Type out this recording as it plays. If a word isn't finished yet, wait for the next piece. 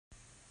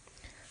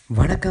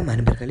வணக்கம்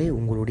அன்பர்களே,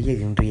 உங்களுடைய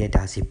இன்றைய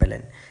ராசி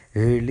பலன்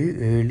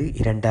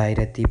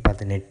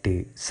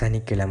 7/7/2018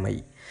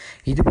 சனிக்கிழமை.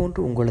 இதுபோன்று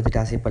உங்களது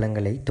ராசி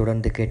பலன்களை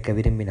தொடர்ந்து கேட்க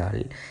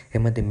விரும்பினால்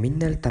எமது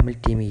மின்னல் தமிழ்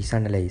டிவி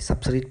சேனலை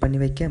சப்ஸ்கிரைப் பண்ணி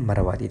வைக்க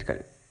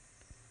மறவாதீர்கள்.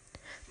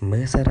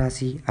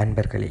 மேசராசி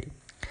அன்பர்களே,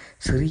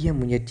 சிறிய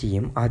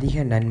முயற்சியும்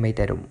அதிக நன்மை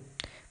தரும்.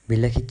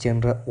 விலகிச்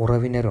சென்ற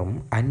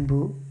உறவினரும்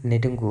அன்பு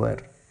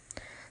நெருங்குவர்.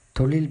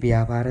 தொழில்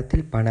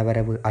வியாபாரத்தில்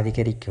பணவரவு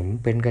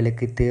அதிகரிக்கும்.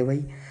 பெண்களுக்கு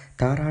தேவை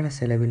தாராள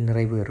செலவில்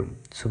நிறைவேறும்.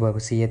 சுப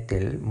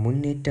விஷயத்தில்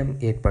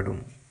முன்னேற்றம்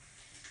ஏற்படும்.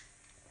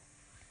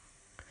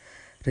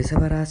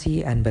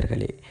 ரிஷபராசி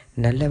அன்பர்களே,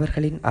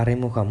 நல்லவர்களின்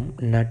அறிமுகம்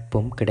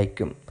நட்பும்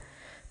கிடைக்கும்.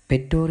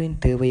 பெற்றோரின்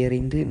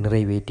தேவையறிந்து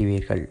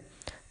நிறைவேற்றுவீர்கள்.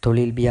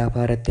 தொழில்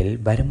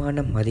வியாபாரத்தில்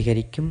வருமானம்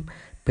அதிகரிக்கும்.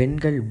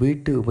 பெண்கள்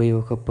வீட்டு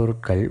உபயோகப்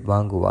பொருட்கள்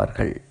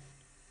வாங்குவார்கள்.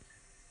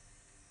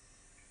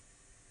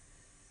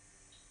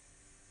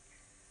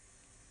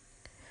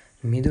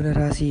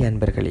 மிதுனராசி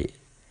அன்பர்களே,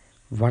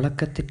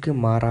 வழக்கத்திற்கு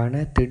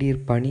மாறான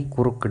திடீர் பணி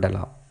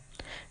குறுக்கிடலாம்.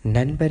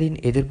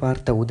 நண்பரின்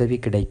எதிர்பார்த்த உதவி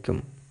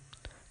கிடைக்கும்.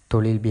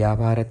 தொழில்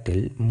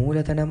வியாபாரத்தில்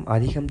மூலதனம்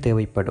அதிகம்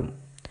தேவைப்படும்.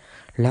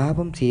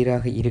 லாபம்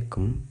சீராக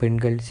இருக்கும்.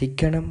 பெண்கள்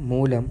சிக்கனம்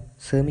மூலம்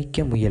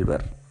சேமிக்க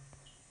முயல்வர்.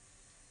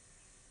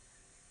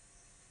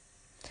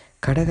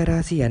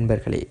 கடகராசி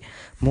அன்பர்களே,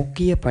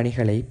 முக்கிய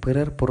பணிகளை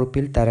பிறர்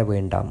பொறுப்பில் தர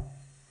வேண்டாம்.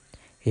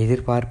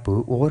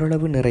 எதிர்பார்ப்பு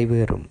ஓரளவு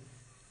நிறைவேறும்.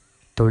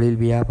 தொழில்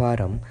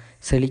வியாபாரம்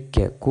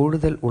செழிக்க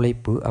கூடுதல்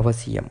உழைப்பு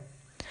அவசியம்.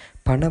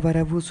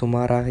 பணவரவு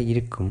சுமாராக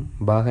இருக்கும்.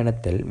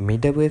 வாகனத்தில்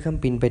மிதவேகம்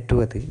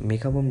பின்பற்றுவது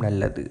மிகவும்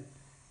நல்லது.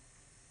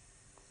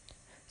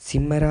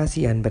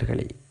 சிம்மராசி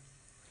அன்பர்களே,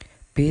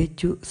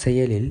 பேச்சு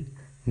செயலில்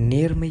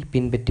நேர்மை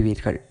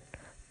பின்பற்றுவீர்கள்.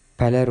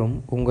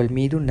 பலரும் உங்கள்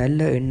மீது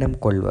நல்ல எண்ணம்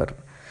கொள்வர்.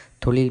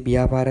 தொழில்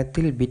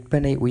வியாபாரத்தில்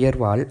விற்பனை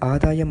உயர்வால்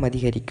ஆதாயம்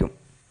அதிகரிக்கும்.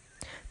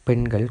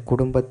 பெண்கள்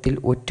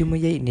குடும்பத்தில்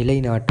ஒற்றுமையை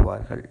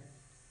நிலைநாட்டுவார்கள்.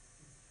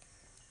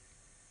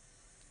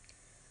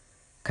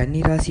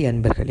 கன்னிராசி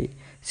அன்பர்களே,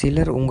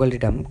 சிலர்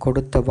உங்களிடம்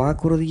கொடுத்த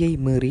வாக்குறுதியை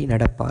மீறி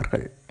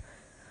நடப்பார்கள்.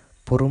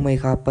 பொறுமை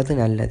காப்பது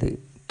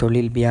நல்லது.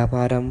 தொழில்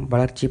வியாபாரம்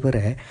வளர்ச்சி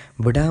பெற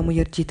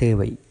விடாமுயற்சி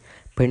தேவை.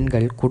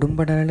 பெண்கள்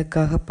குடும்ப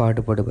நலனுக்காக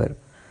பாடுபடுவர்.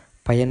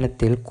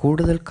 பயணத்தில்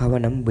கூடுதல்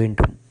கவனம்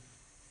வேண்டும்.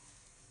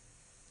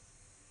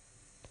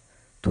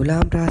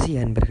 துலாம் ராசி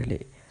அன்பர்களே,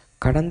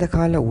 கடந்த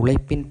கால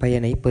உழைப்பின்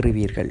பயனை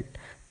பெறுவீர்கள்.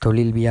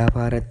 தொழில்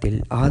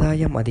வியாபாரத்தில்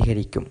ஆதாயம்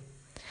அதிகரிக்கும்.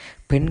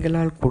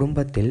 பெண்களால்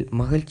குடும்பத்தில்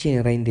மகிழ்ச்சி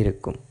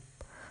நிறைந்திருக்கும்.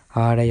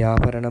 ஆடை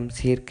ஆபரணம்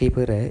சேர்க்கை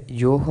பெற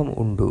யோகம்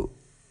உண்டு.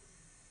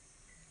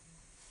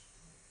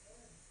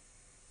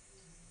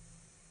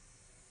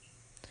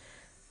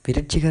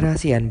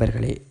 விருச்சிகராசி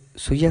அன்பர்களே,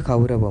 சுய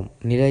கௌரவம்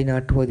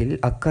நிலைநாட்டுவதில்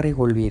அக்கறை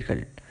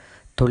கொள்வீர்கள்.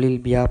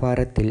 தொழில்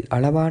வியாபாரத்தில்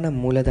அளவான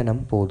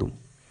மூலதனம் போதும்.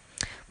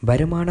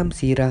 வருமானம்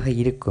சீராக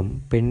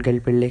இருக்கும்.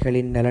 பெண்கள்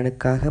பிள்ளைகளின்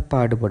நலனுக்காக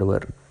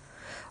பாடுபடுவர்.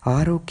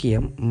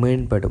 ஆரோக்கியம்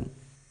மேம்படும்.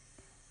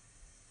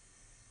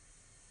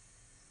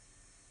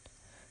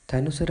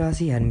 தனுசு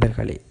ராசி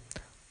அன்பர்களே,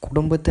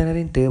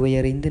 குடும்பத்தினரின்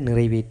தேவையறிந்து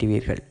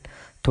நிறைவேற்றுவீர்கள்.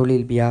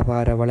 தொழில்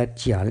வியாபார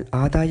வளர்ச்சியால்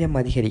ஆதாயம்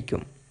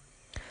அதிகரிக்கும்.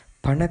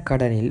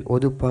 பணக்கடனில்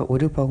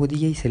ஒரு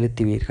பகுதியை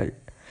செலுத்துவீர்கள்.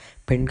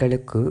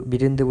 பெண்களுக்கு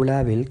விருந்து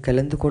விழாவில்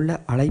கலந்து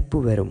கொள்ள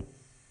அழைப்பு வரும்.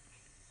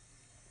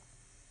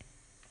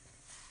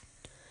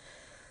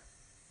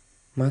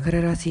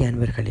 மகர ராசி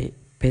அன்பர்களே,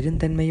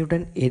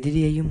 பெருந்தன்மையுடன்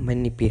எதிரியையும்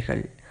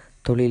மன்னிப்பீர்கள்.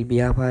 தொழில்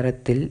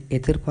வியாபாரத்தில்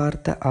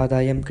எதிர்பார்த்த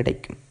ஆதாயம்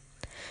கிடைக்கும்.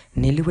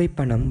 நிலுவை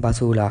பணம்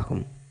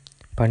வசூலாகும்.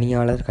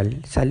 பணியாளர்கள்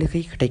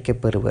சலுகை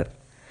கிடைக்கப் பெறுவர்.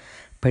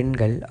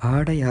 பெண்கள்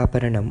ஆடை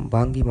ஆபரணம்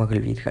வாங்கி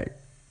மகிழ்வீர்கள்.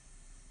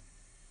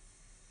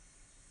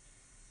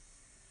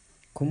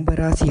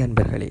 கும்பராசி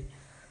அன்பர்களே,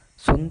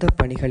 சொந்த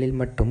பணிகளில்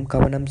மட்டும்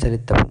கவனம்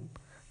செலுத்தவும்.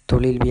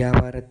 தொழில்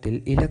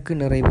வியாபாரத்தில் இலக்கு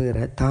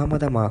நிறைவேற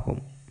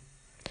தாமதமாகும்.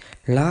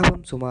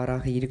 லாபம்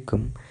சுமாராக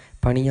இருக்கும்.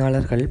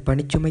 பணியாளர்கள்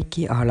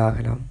பணிச்சுமைக்கு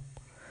ஆளாகலாம்.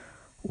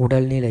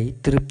 உடல்நிலை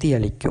திருப்தி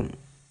அளிக்கும்.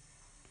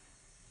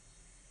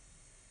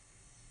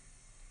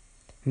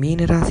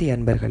 மீனராசி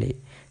அன்பர்களே,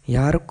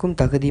 யாருக்கும்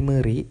தகுதி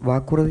மீறி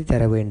வாக்குறுதி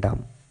தர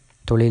வேண்டாம்.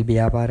 தொழில்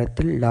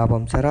வியாபாரத்தில்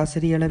லாபம்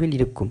சராசரி அளவில்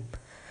இருக்கும்.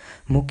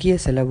 முக்கிய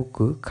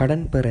செலவுக்கு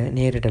கடன் பெற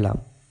நேரிடலாம்.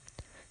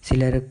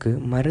 சிலருக்கு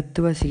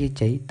மருத்துவ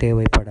சிகிச்சை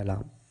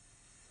தேவைப்படலாம்.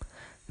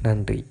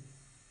 நன்றி.